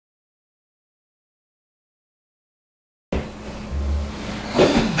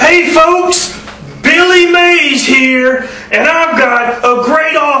Hey folks, Billy Mays here, and I've got a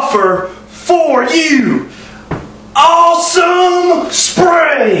great offer for you. Awesome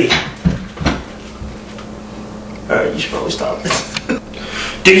spray! Alright, you should probably stop this.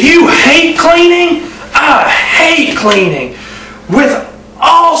 Do you hate cleaning? I hate cleaning. With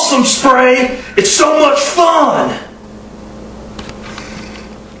awesome spray, it's so much fun.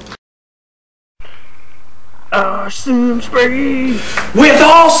 Awesome spray. With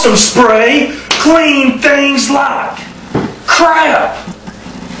awesome spray, clean things like crap.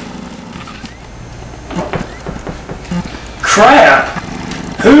 Crap?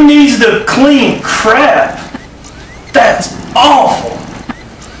 Who needs to clean crap? That's awful.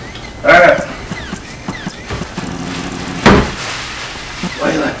 Alright.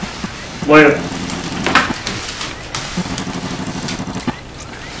 Wait a minute.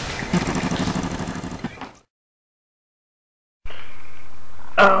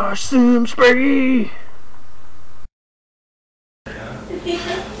 Awesome spray.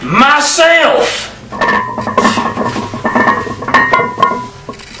 Myself.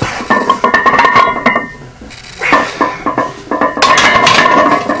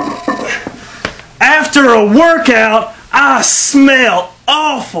 After a workout, I smell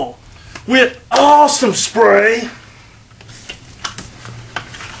awful. With awesome spray,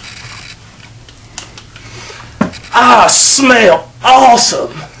 I smell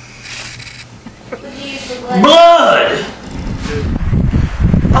awesome. Blood.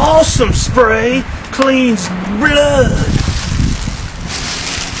 Awesome spray cleans blood.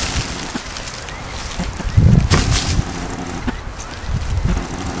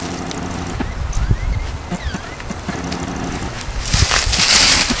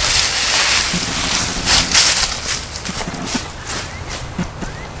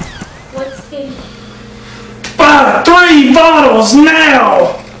 Buy 3 bottles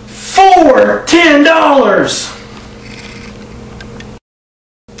now for $10.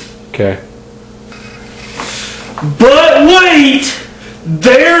 Okay. But wait,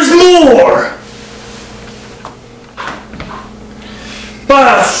 there's more.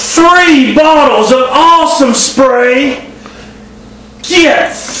 Buy 3 bottles of awesome spray,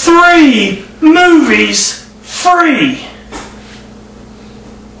 get 3 movies free.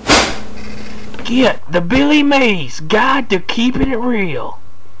 Get the Billy Mays Guide to Keeping It Real.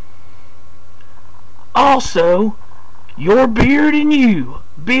 Also, Your Beard and You,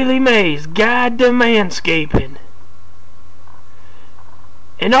 Billy Mays Guide to Manscaping.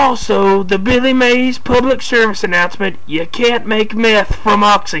 And also, the Billy Mays public service announcement, you can't make meth from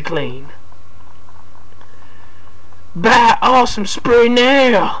OxyClean. Buy awesome spray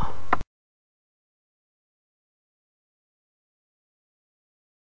now.